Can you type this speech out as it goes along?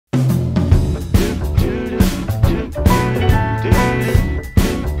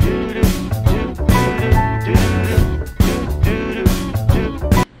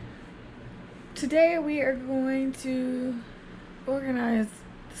today we are going to organize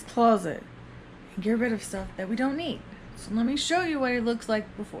this closet and get rid of stuff that we don't need. So let me show you what it looks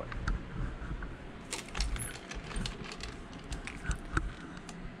like before.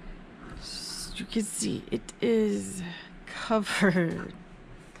 As you can see, it is covered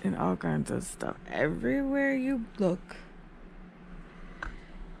in all kinds of stuff. Everywhere you look,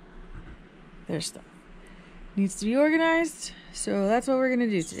 there's stuff. Needs to be organized, so that's what we're gonna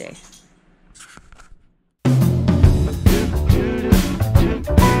do today.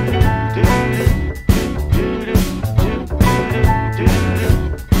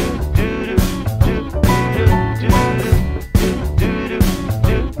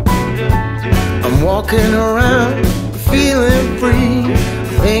 I'm walking around feeling free,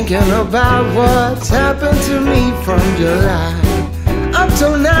 thinking about what's happened to me from July up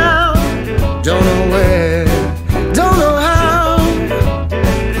till now. Don't know where, don't know how.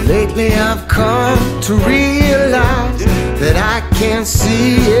 Lately I've come to realize that I can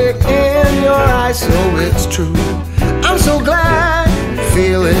see it in your eyes. So it's true, I'm so glad you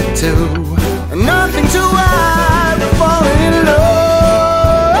feel it too. Nothing to hide, we're falling in love.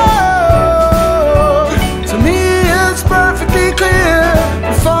 To me it's perfectly clear,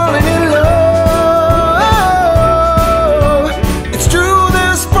 we're falling in love. It's true,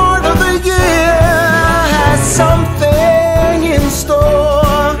 this part of the year has something in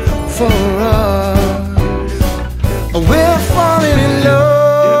store for us. We're falling in love.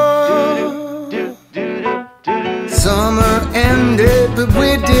 Summer ended, but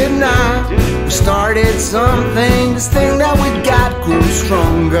we did not. We started something, this thing that we got grew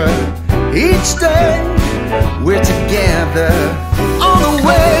stronger. Each day we're together, all the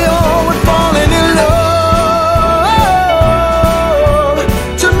way on, we're falling in love.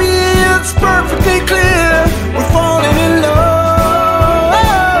 To me it's perfectly clear, we're falling in love.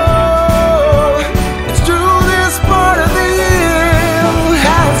 It's true, this part of the year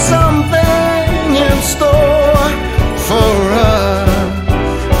has something in store for us.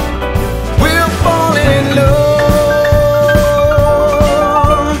 We're falling in love.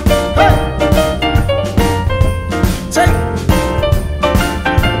 Hey! Say.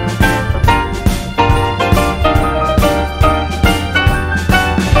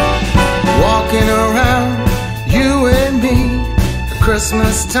 Walking around, you and me, the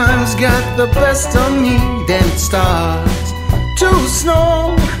Christmas time's got the best of me. Then it starts to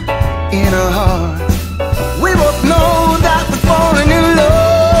snow in our hearts. We both know that we're falling in love.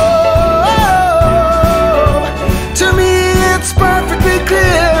 To me it's perfectly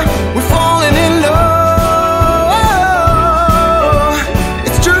clear, we're falling in love.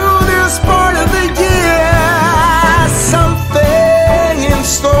 It's true, this part of the year has something in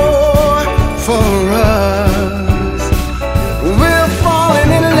store for us. We're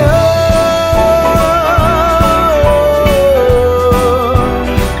falling in love.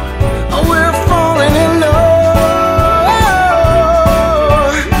 We're falling in love.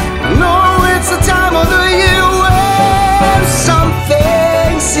 No, it's the time of the year where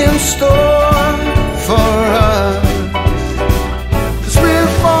something's in store for us. 'Cause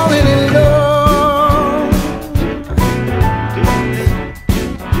we're falling in love.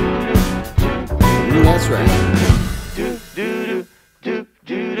 That's right.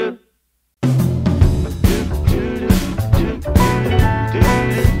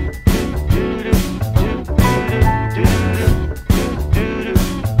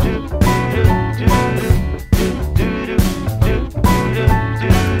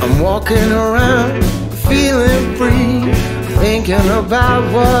 I'm walking around feeling free, thinking about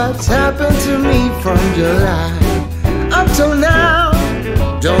what's happened to me from July up till now.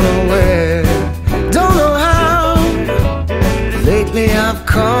 Don't know where, don't know how. Lately I've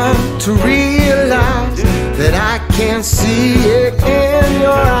come to realize that I can see it in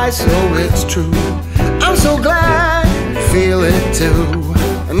your eyes. So it's true, I'm so glad you feel it too.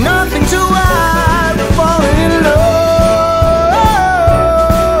 Nothing to hide, we're falling in love.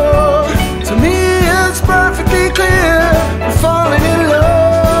 To me it's perfectly clear, we're falling in love.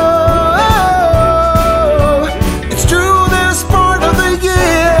 It's true, this part of the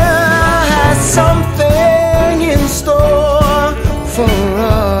year has something in store for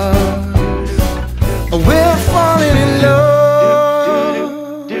us. We're falling in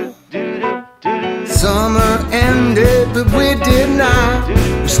love. Summer ended, but we did not.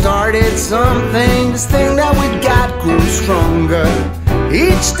 We started something, this thing that we got grew stronger.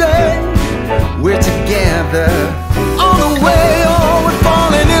 Each day we're together, all the way on, we're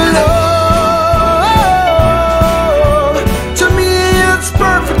falling in love. To me it's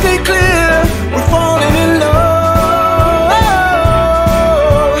perfectly clear, we're falling in love.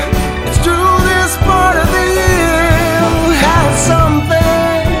 It's true, this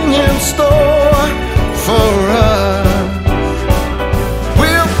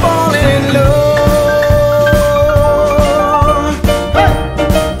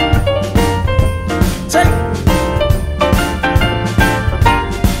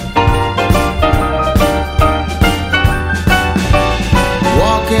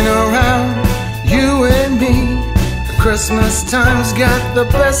Christmas time's got the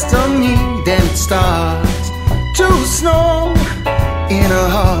best of me. Then it starts to snow in our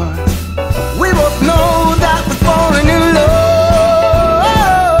hearts. We both know that we're falling in love.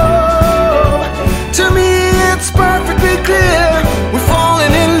 To me it's perfectly clear we're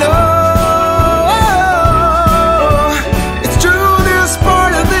falling in love. It's true this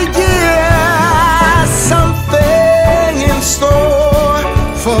part of the year, something in store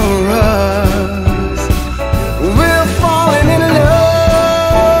for us. We're falling in love.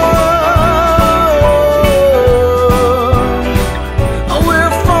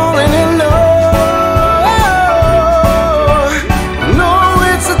 We're falling in love. No,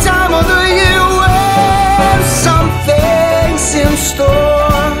 it's the time of the year when something's in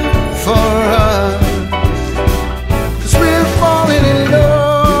store for us. 'Cause we're falling in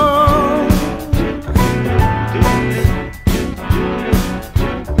love.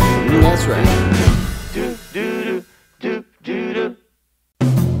 That's right.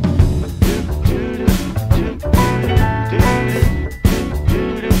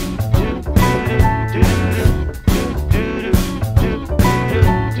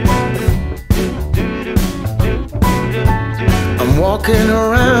 I'm walking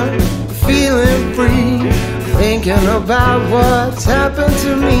around feeling free, thinking about what's happened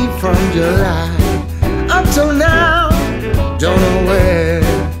to me from July up till now. Don't know where,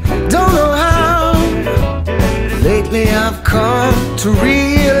 don't know how. Lately I've come to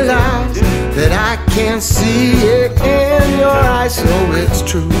realize that I can't see it in your eyes, so it's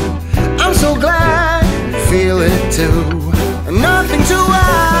true. I'm so glad you feel it too. Nothing to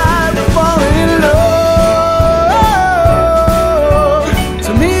hide, we're falling in love.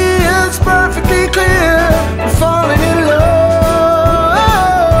 To me it's perfectly clear we're falling in love.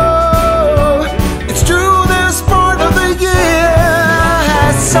 It's true this part of the year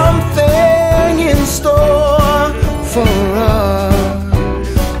has something in store for us.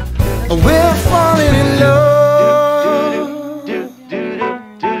 We're falling in love.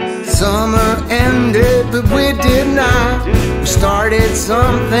 Summer ended, but we did not. We started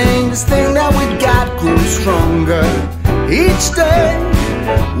something. This thing that we got grew stronger. Each day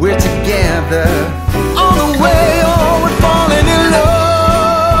we're together all the way. Oh, we're falling in love.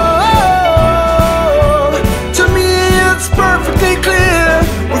 To me it's perfectly clear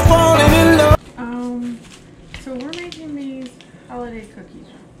we're falling in love. So we're making these holiday cookies.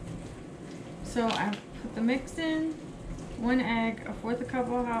 So I put the mix in, 1 egg, a 1/4 cup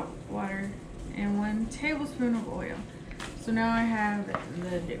of hot water, and 1 tablespoon of oil. So now I have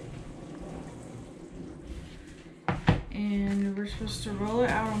the dough. And we're supposed to roll it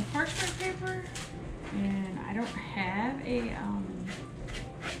out on parchment paper. And I don't have a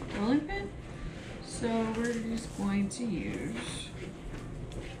rolling pin, so we're just going to use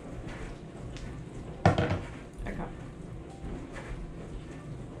a cup.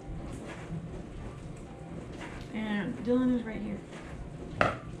 And Dylan is right here,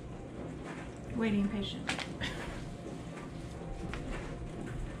 waiting patiently.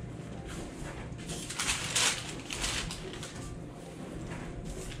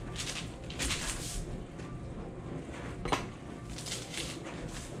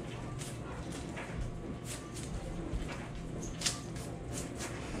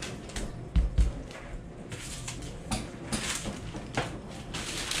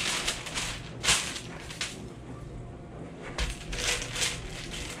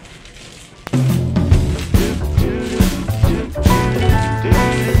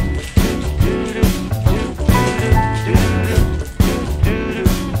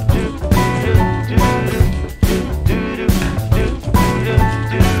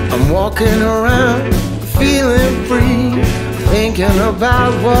 Walking around, feeling free, thinking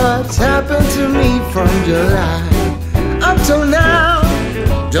about what's happened to me from July up till now.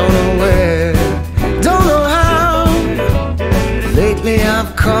 Don't know where, don't know how. Lately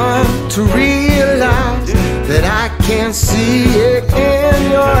I've come to realize that I can't see it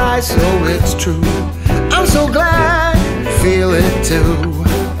in your eyes, so it's true. I'm so glad you feel it too.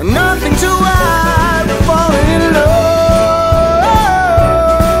 Nothing to hide, we're falling in love.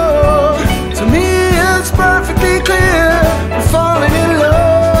 Perfectly clear, we're falling in love.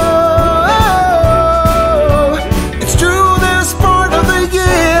 It's true this part of the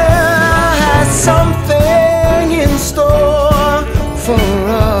year has something in store for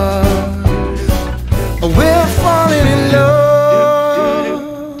us. We're falling in love.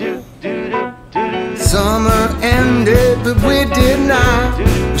 Summer ended, but we did not.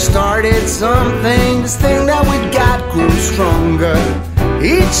 We started something. This thing that we got grew stronger.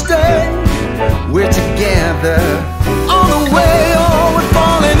 Each day we're together all the way. Oh, we're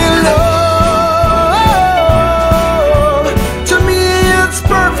falling in love.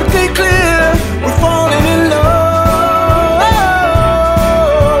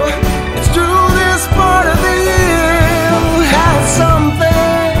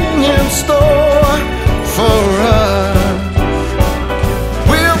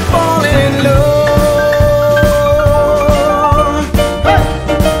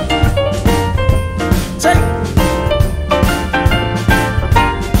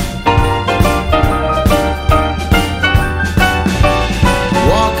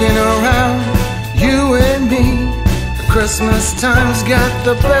 times got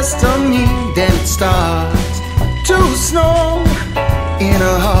the best of me. Then it starts to snow in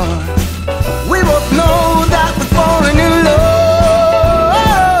our heart. We both know that we're falling in love.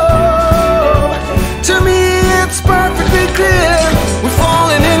 To me it's perfectly clear we're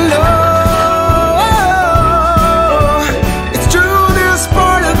falling in love. It's true this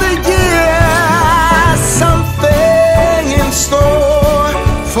part of the year has something in store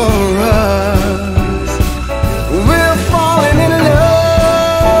for us. We're falling in love.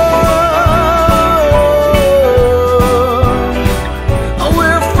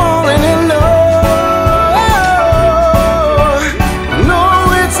 We're falling in love. No,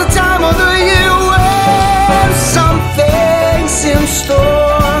 it's the time of the year when something's in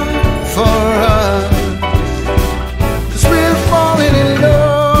store for us. 'Cause we're falling in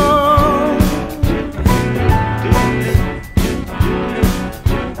love.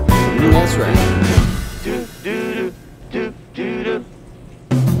 That's right.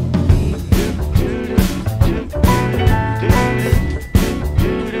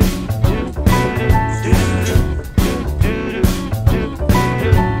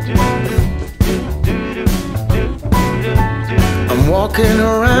 I'm walking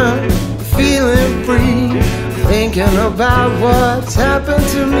around feeling free, thinking about what's happened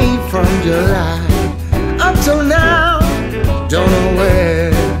to me from July up till now. Don't know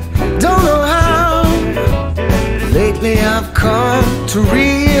where, don't know how. Lately I've come to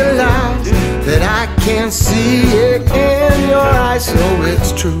realize that I can't see it in your eyes, so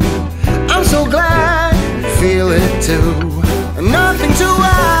it's true. I'm so glad you feel it too. Nothing to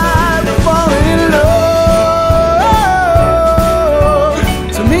hide, we're falling in love.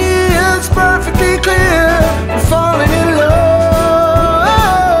 To me it's perfectly clear we're falling in love.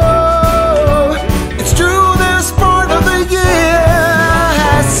 It's true this part of the year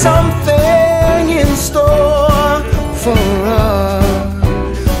has something in store for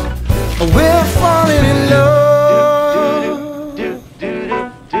us. We're falling in love.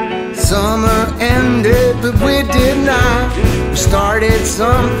 Summer ended, but we did not. We started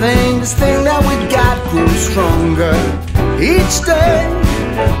something, this thing that we got grew stronger. Each day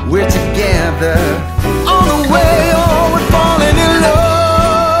we're together all the way. Oh, we're falling in love.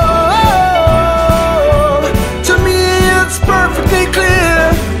 To me it's perfectly clear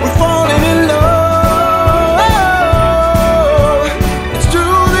we're falling in love. It's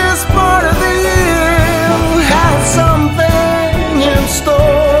true this part of the year has something in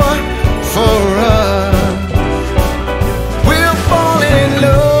store for us. We're falling in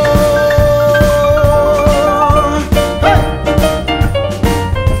love. Hey!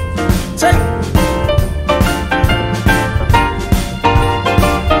 Take.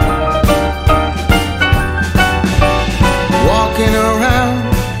 Walking around,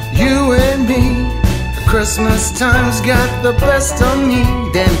 you and me. Christmas time's got the best of me.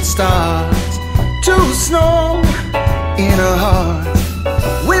 Then it starts to snow in our hearts.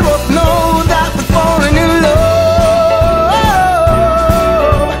 We both know that we're falling in love.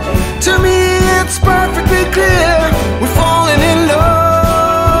 To me it's perfectly clear we're falling in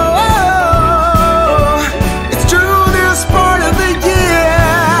love. It's true this part of the year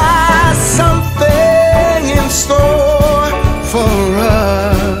has something in store for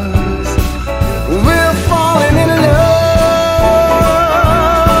us. We're falling in love.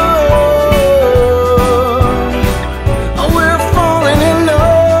 We're falling in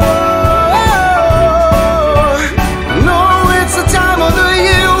love. No, it's the time of the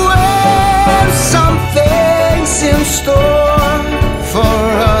year when something's in store for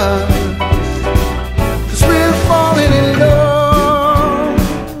us. 'Cause we're falling in love.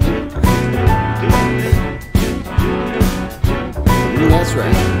 That's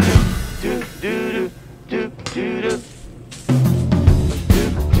right.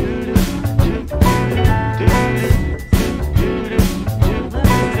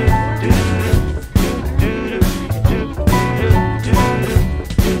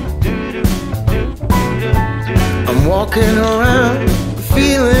 I'm walking around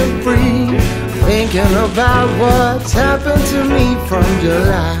feeling free, thinking about what's happened to me from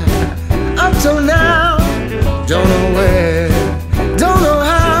July up till now. Don't know where, don't know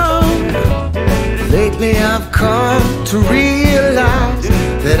how. Lately I've come to realize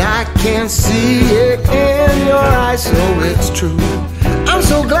that I can't see it in your eyes, so it's true. I'm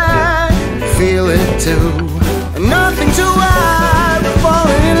so glad you feel it too. Nothing to hide, we're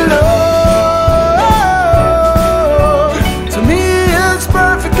falling in love. To me it's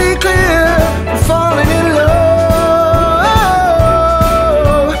perfectly clear we're falling in love.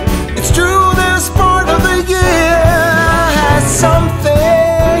 It's true this part of the year has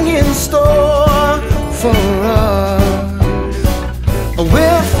something in store for us.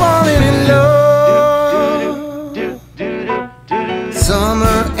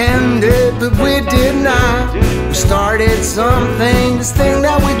 it's something, this thing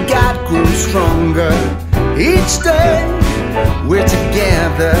that we got grows stronger. Each day we're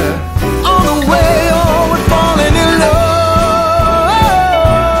together. On the way, oh, we're falling in love.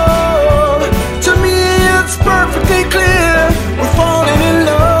 To me it's perfectly clear, we're falling in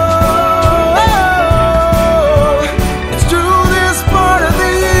love. It's through this part of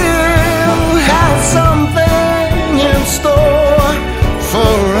the year we have something in store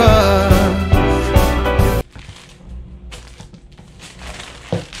for us.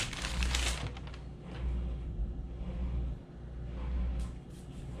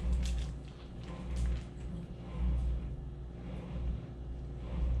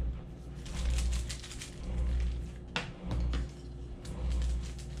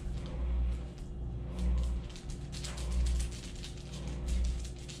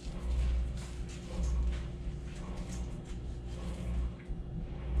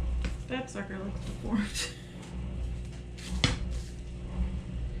 That sucker looks deformed.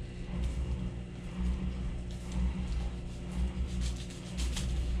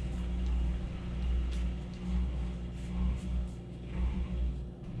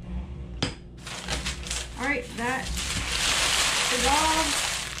 Alright, that is all.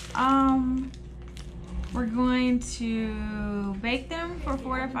 We're going to bake them for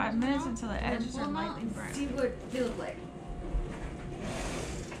 4 to 5 minutes until the edges are lightly brown. See what they look like.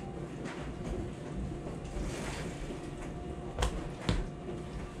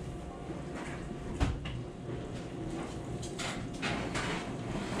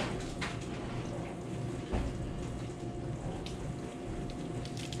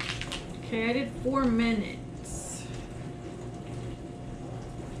 Okay, I did 4 minutes.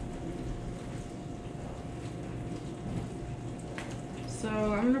 So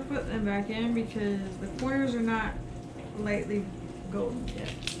I'm gonna put them back in because the corners are not lightly golden yet.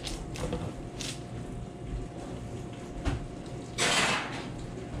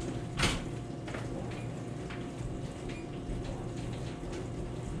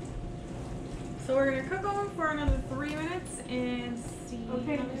 So we're gonna cook them for another 3 minutes and see.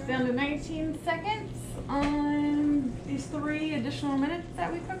 Okay, it's down to 19 seconds on these 3 additional minutes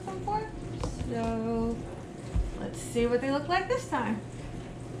that we cooked them for. So let's see what they look like this time.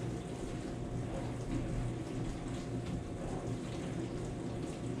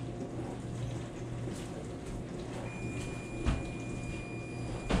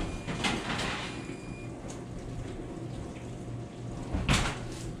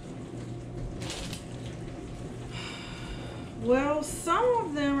 Well, some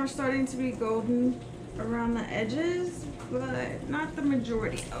of them are starting to be golden around the edges, but not the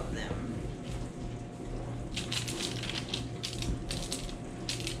majority of them.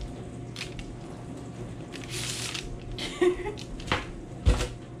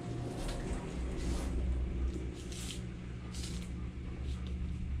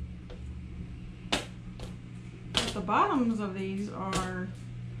 But the bottoms of these are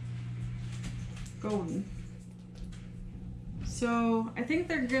golden. So I think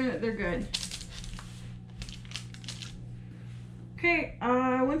they're good. Okay,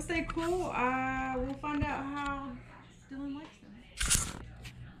 once they cool, we'll find out how Dylan likes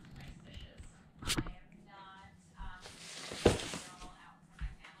them.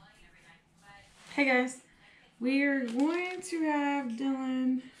 Hey guys, we are going to have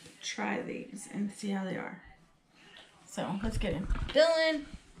Dylan try these and see how they are. So let's get in. Dylan!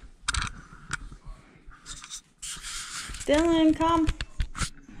 Dylan, come.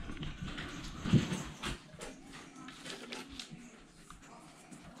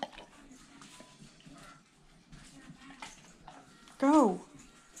 Go.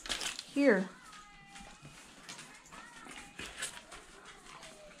 Here.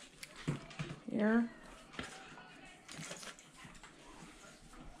 Here.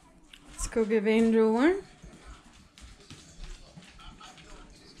 Let's go give Angel one.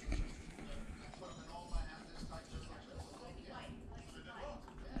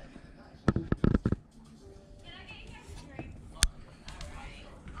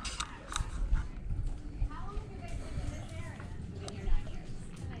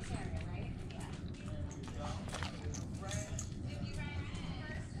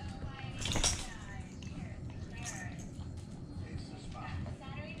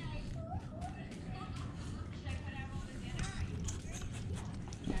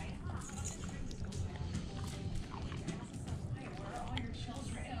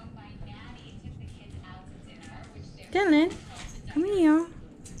 Dylan, come here.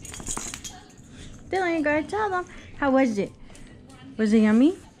 Dylan, you gotta tell them. How was it? Was it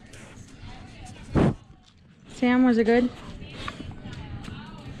yummy? Sam, was it good?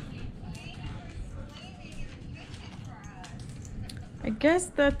 guess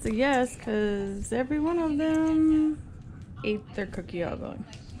that's a yes, because every one of them ate their cookie all going.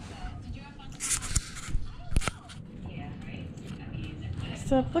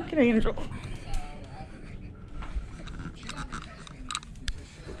 Except look at Angel.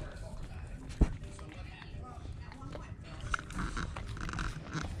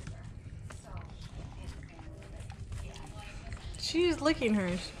 She's licking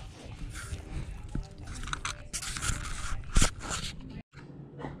hers.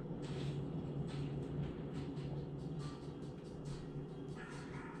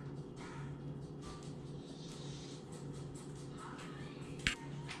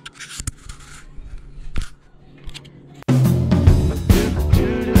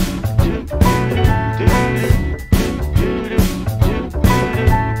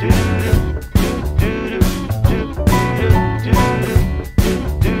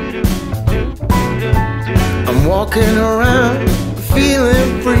 Walking around,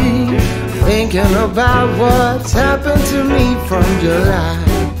 feeling free, thinking about what's happened to me from July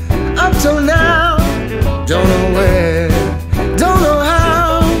up till now.